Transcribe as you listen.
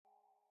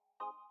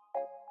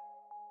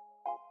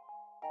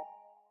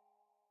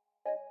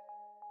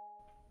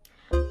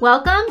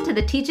Welcome to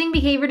the Teaching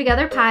Behavior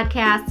Together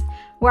podcast,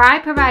 where I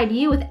provide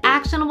you with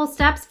actionable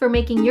steps for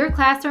making your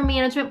classroom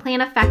management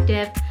plan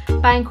effective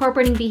by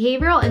incorporating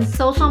behavioral and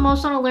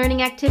social-emotional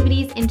learning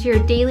activities into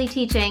your daily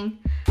teaching.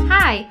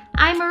 Hi,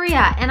 I'm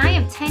Maria, and I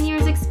have 10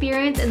 years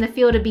experience in the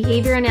field of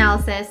behavior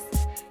analysis.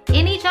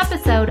 In each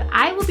episode,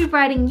 I will be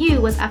providing you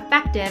with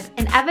effective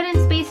and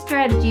evidence-based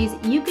strategies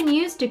you can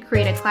use to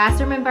create a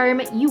classroom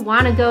environment you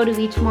want to go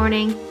to each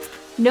morning.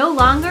 No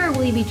longer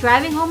will you be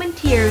driving home in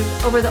tears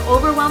over the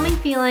overwhelming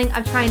feeling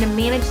of trying to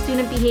manage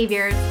student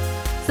behaviors.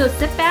 So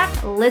sit back,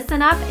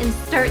 listen up, and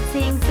start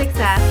seeing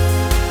success.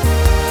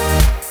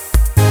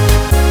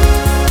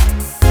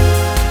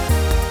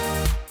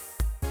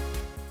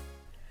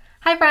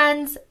 Hi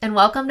friends, and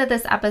welcome to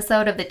this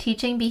episode of the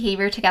Teaching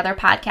Behavior Together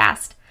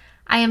podcast.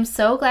 I am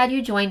so glad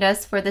you joined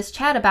us for this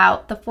chat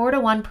about the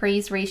 4-to-1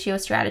 praise ratio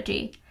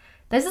strategy.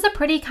 This is a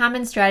pretty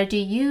common strategy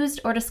used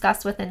or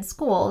discussed within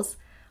schools.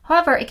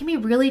 However, it can be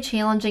really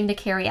challenging to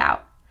carry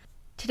out.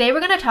 Today,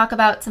 we're going to talk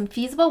about some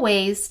feasible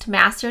ways to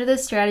master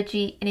this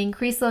strategy and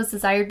increase those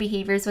desired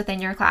behaviors within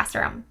your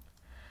classroom.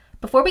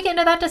 Before we get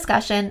into that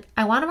discussion,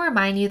 I want to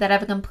remind you that I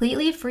have a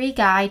completely free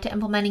guide to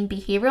implementing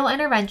behavioral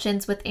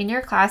interventions within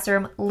your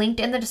classroom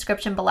linked in the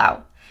description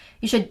below.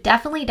 You should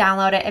definitely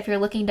download it if you're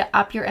looking to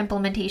up your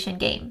implementation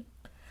game.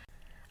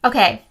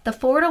 Okay, the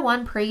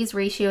 4-to-1 praise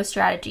ratio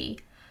strategy.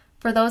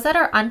 For those that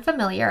are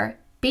unfamiliar,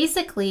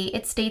 basically,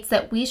 it states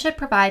that we should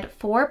provide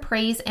 4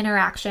 praise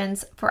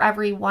interactions for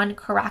every 1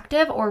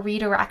 corrective or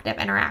redirective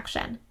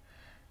interaction.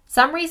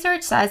 Some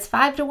research says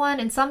 5-to-1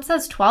 and some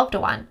says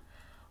 12-to-1.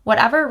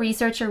 Whatever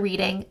research you're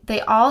reading,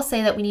 they all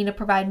say that we need to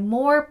provide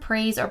more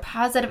praise or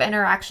positive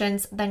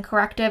interactions than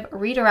corrective,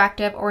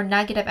 redirective, or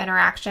negative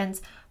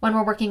interactions when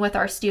we're working with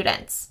our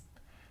students.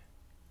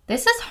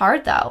 This is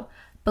hard though.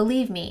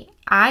 Believe me,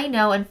 I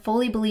know and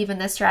fully believe in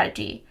this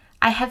strategy.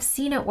 I have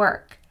seen it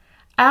work.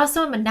 I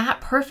also am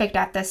not perfect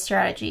at this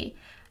strategy,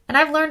 and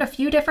I've learned a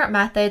few different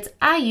methods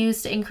I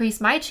use to increase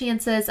my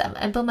chances of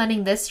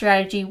implementing this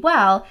strategy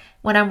well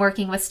when I'm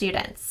working with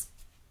students.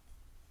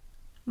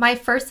 My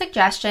first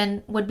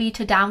suggestion would be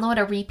to download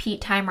a repeat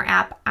timer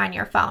app on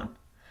your phone.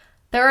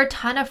 There are a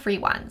ton of free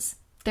ones.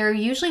 There are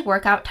usually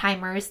workout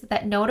timers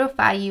that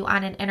notify you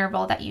on an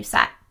interval that you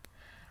set.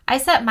 I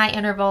set my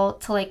interval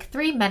to like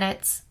 3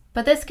 minutes,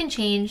 but this can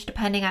change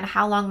depending on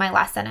how long my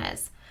lesson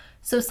is.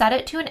 So set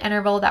it to an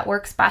interval that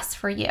works best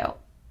for you.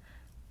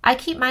 I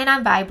keep mine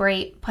on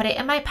vibrate, put it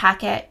in my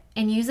pocket,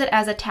 and use it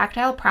as a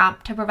tactile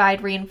prompt to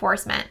provide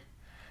reinforcement.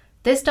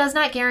 This does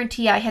not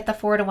guarantee I hit the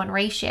 4-to-1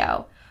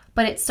 ratio,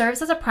 but it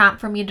serves as a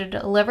prompt for me to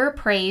deliver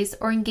praise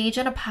or engage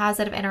in a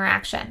positive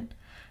interaction.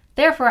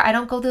 Therefore, I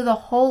don't go through the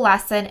whole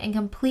lesson and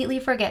completely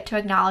forget to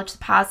acknowledge the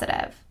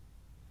positive.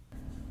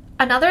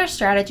 Another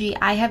strategy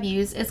I have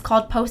used is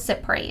called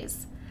Post-it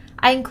praise.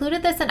 I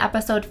included this in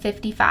episode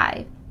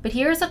 55. But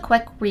here's a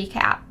quick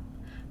recap.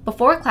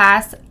 Before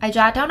class, I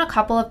jot down a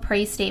couple of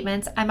praise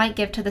statements I might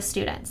give to the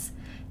students.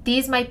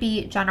 These might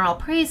be general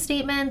praise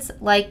statements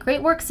like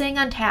great work staying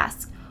on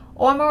task,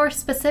 or more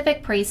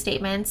specific praise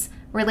statements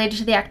related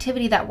to the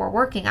activity that we're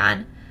working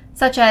on,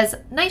 such as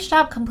nice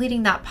job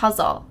completing that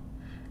puzzle.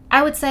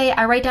 I would say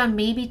I write down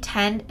maybe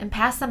 10 and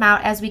pass them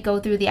out as we go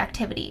through the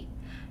activity.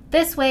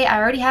 This way,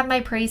 I already have my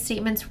praise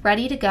statements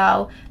ready to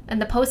go,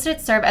 and the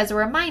Post-its serve as a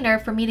reminder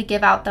for me to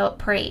give out the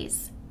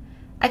praise.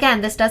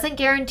 Again, this doesn't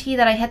guarantee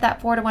that I hit that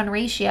 4-to-1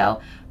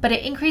 ratio, but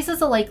it increases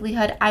the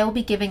likelihood I will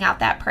be giving out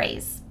that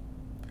praise.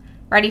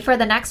 Ready for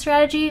the next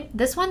strategy?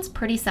 This one's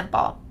pretty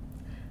simple.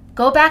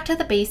 Go back to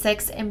the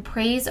basics and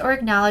praise or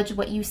acknowledge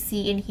what you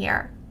see and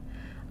hear.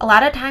 A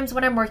lot of times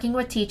when I'm working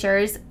with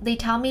teachers, they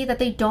tell me that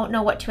they don't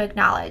know what to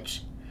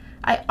acknowledge.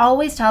 I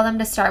always tell them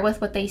to start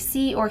with what they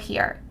see or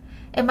hear.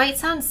 It might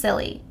sound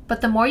silly,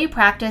 but the more you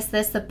practice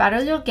this, the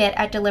better you'll get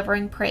at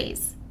delivering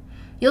praise.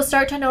 You'll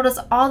start to notice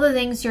all the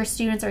things your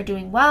students are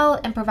doing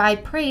well and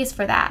provide praise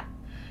for that.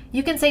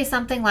 You can say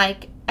something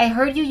like, I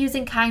heard you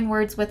using kind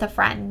words with a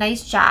friend,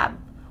 nice job.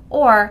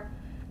 Or,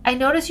 I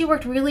noticed you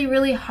worked really,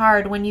 really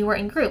hard when you were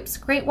in groups,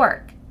 great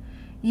work.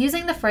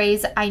 Using the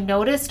phrase, I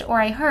noticed or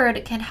I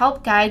heard can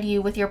help guide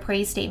you with your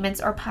praise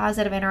statements or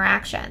positive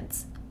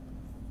interactions.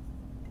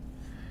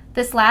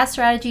 This last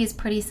strategy is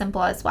pretty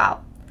simple as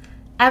well.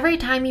 Every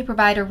time you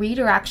provide a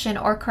redirection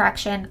or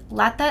correction,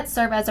 let that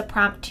serve as a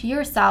prompt to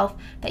yourself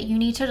that you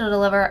need to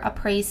deliver a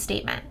praise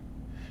statement.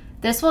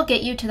 This will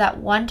get you to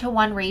that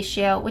 1-to-1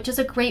 ratio, which is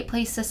a great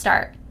place to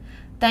start.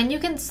 Then you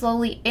can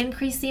slowly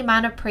increase the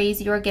amount of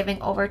praise you are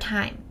giving over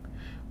time.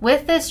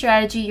 With this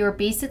strategy, you're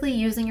basically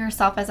using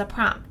yourself as a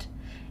prompt.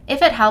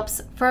 If it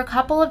helps, for a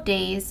couple of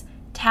days,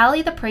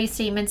 tally the praise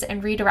statements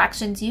and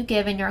redirections you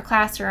give in your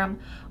classroom,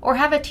 or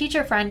have a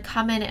teacher friend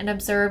come in and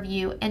observe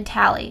you and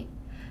tally.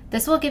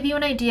 This will give you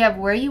an idea of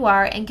where you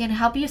are and can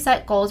help you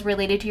set goals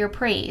related to your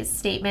praise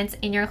statements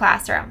in your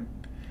classroom.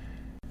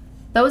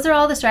 Those are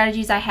all the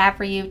strategies I have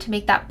for you to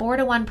make that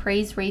 4-to-1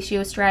 praise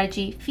ratio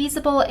strategy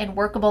feasible and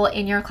workable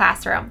in your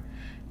classroom.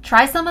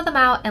 Try some of them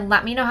out and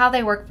let me know how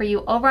they work for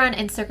you over on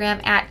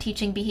Instagram at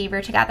Teaching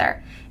Behavior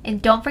Together. And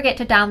don't forget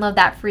to download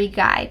that free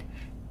guide.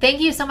 Thank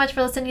you so much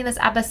for listening to this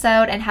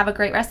episode and have a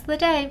great rest of the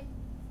day.